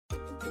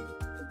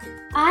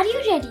Are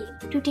you ready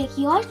to take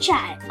your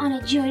child on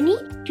a journey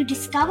to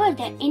discover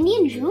their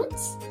Indian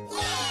roots?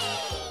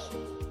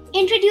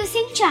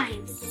 Introducing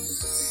Chimes,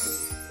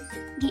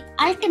 the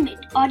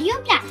ultimate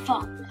audio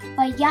platform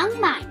for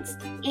young minds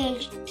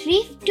aged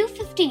 3 to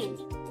 15.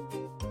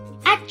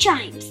 At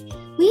Chimes,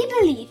 we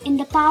believe in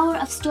the power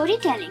of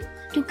storytelling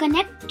to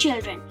connect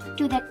children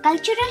to their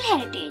cultural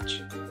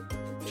heritage.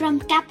 From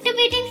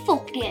captivating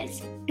folktales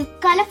to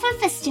colorful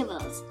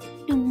festivals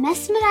to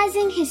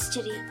mesmerizing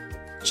history,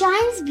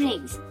 Chimes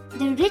brings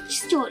the rich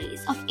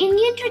stories of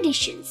Indian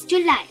traditions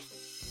to life.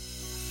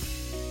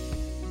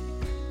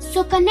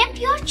 So connect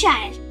your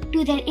child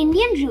to their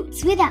Indian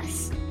roots with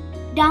us.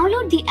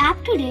 Download the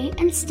app today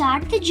and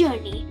start the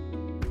journey.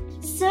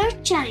 Search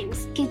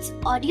Chimes Kids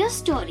Audio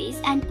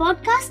Stories and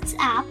Podcasts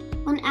app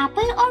on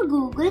Apple or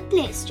Google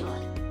Play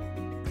Store.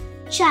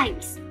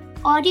 Chimes,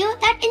 audio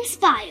that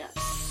inspires.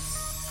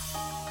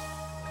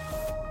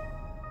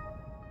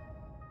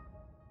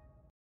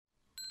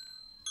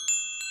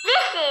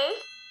 This is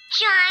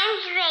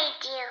Chimes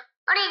Radio,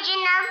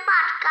 original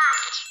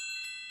podcast.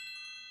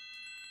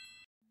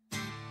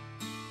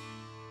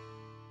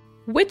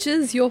 Which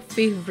is your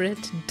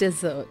favorite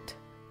dessert?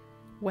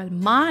 Well,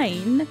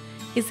 mine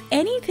is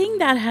anything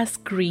that has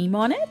cream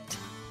on it.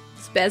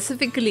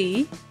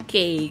 Specifically,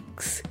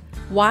 cakes.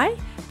 Why?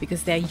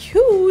 Because they're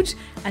huge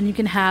and you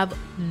can have a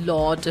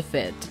lot of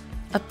it.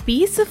 A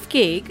piece of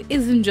cake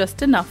isn't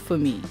just enough for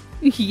me.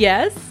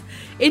 Yes,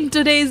 in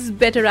today's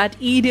Better at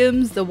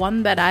Idioms, the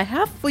one that I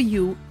have for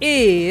you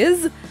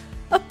is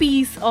a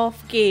piece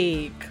of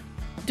cake.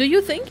 Do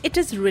you think it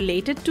is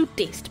related to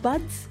taste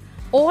buds?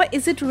 Or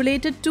is it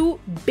related to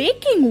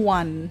baking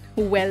one?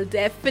 Well,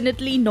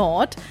 definitely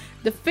not.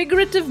 The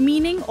figurative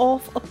meaning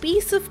of a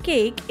piece of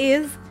cake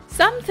is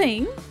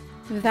something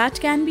that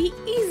can be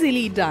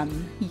easily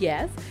done.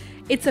 Yes,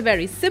 it's a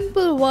very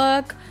simple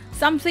work,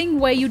 something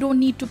where you don't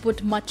need to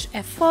put much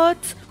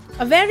effort,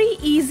 a very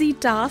easy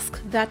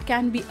task that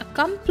can be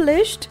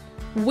accomplished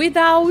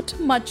without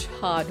much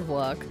hard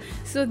work.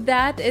 So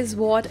that is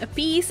what a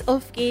piece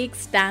of cake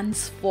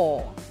stands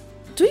for.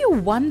 Do you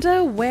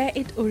wonder where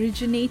it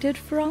originated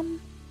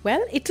from?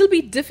 Well, it'll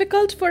be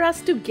difficult for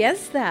us to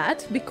guess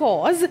that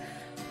because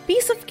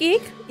piece of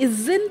cake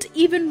isn't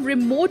even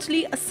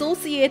remotely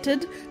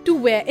associated to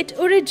where it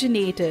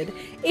originated.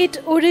 It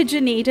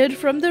originated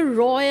from the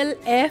Royal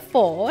Air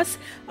Force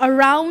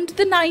around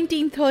the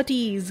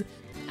 1930s,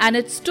 and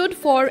it stood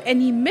for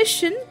any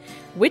mission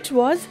which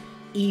was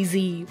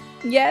easy.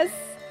 Yes,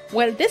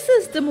 well, this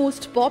is the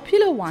most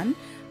popular one,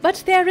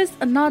 but there is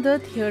another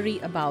theory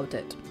about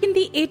it. In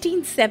the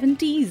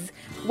 1870s,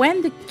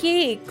 when the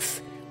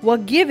cakes were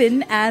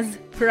given as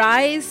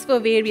prize for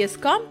various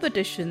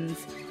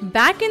competitions,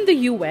 back in the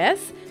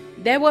US,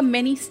 there were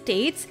many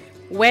states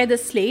where the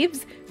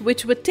slaves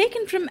which were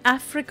taken from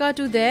Africa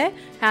to there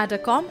had a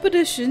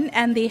competition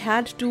and they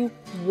had to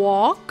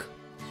walk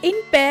in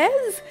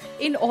pairs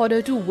in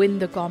order to win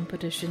the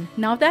competition.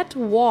 Now that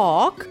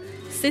walk,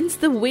 since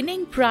the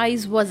winning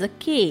prize was a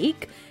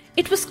cake,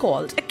 it was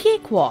called a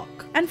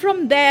cakewalk. And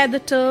from there the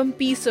term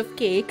piece of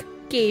cake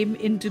came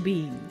into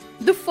being.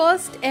 The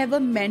first ever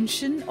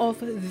mention of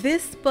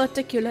this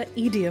particular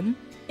idiom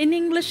in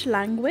English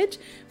language,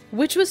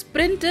 which was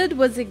printed,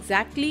 was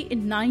exactly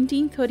in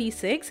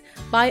 1936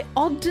 by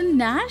Ogden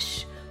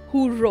Nash,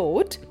 who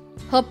wrote,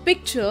 "Her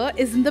picture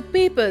is in the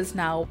papers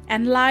now,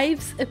 and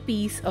life's a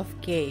piece of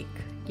cake."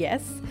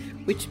 Yes,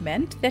 which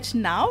meant that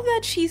now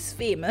that she's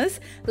famous,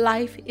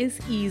 life is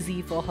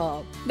easy for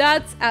her.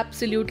 That's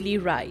absolutely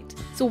right.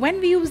 So when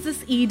we use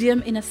this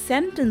idiom in a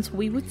sentence,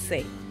 we would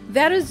say,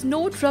 there is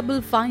no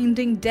trouble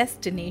finding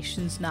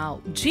destinations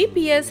now.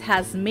 GPS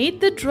has made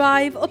the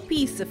drive a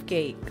piece of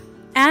cake.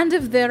 And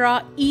if there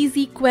are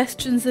easy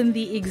questions in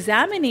the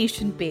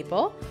examination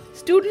paper,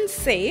 students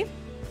say,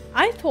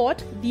 I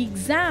thought the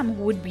exam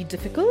would be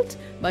difficult,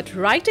 but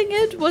writing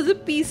it was a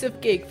piece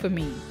of cake for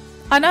me.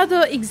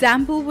 Another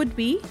example would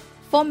be,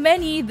 for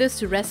many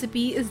this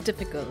recipe is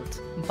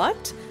difficult,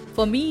 but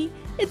for me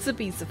it's a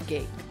piece of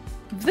cake.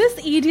 This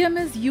idiom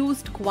is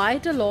used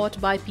quite a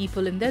lot by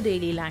people in their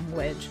daily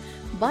language,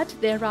 but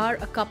there are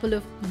a couple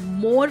of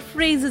more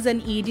phrases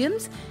and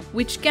idioms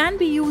which can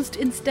be used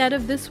instead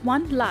of this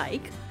one,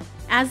 like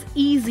as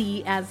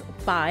easy as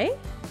pie,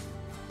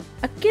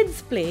 a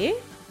kid's play,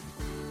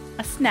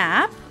 a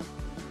snap,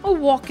 a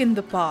walk in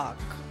the park.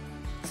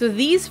 So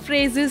these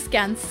phrases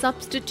can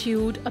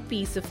substitute a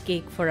piece of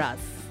cake for us.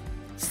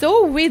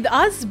 So with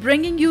us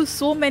bringing you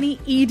so many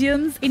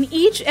idioms in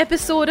each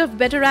episode of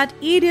Better at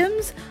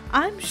Idioms,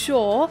 I'm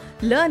sure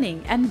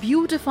learning and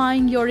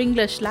beautifying your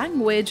English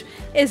language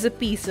is a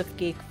piece of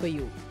cake for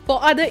you. For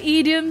other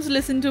idioms,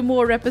 listen to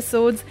more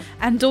episodes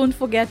and don't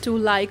forget to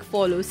like,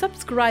 follow,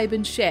 subscribe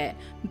and share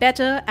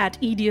Better at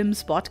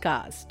Idioms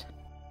podcast.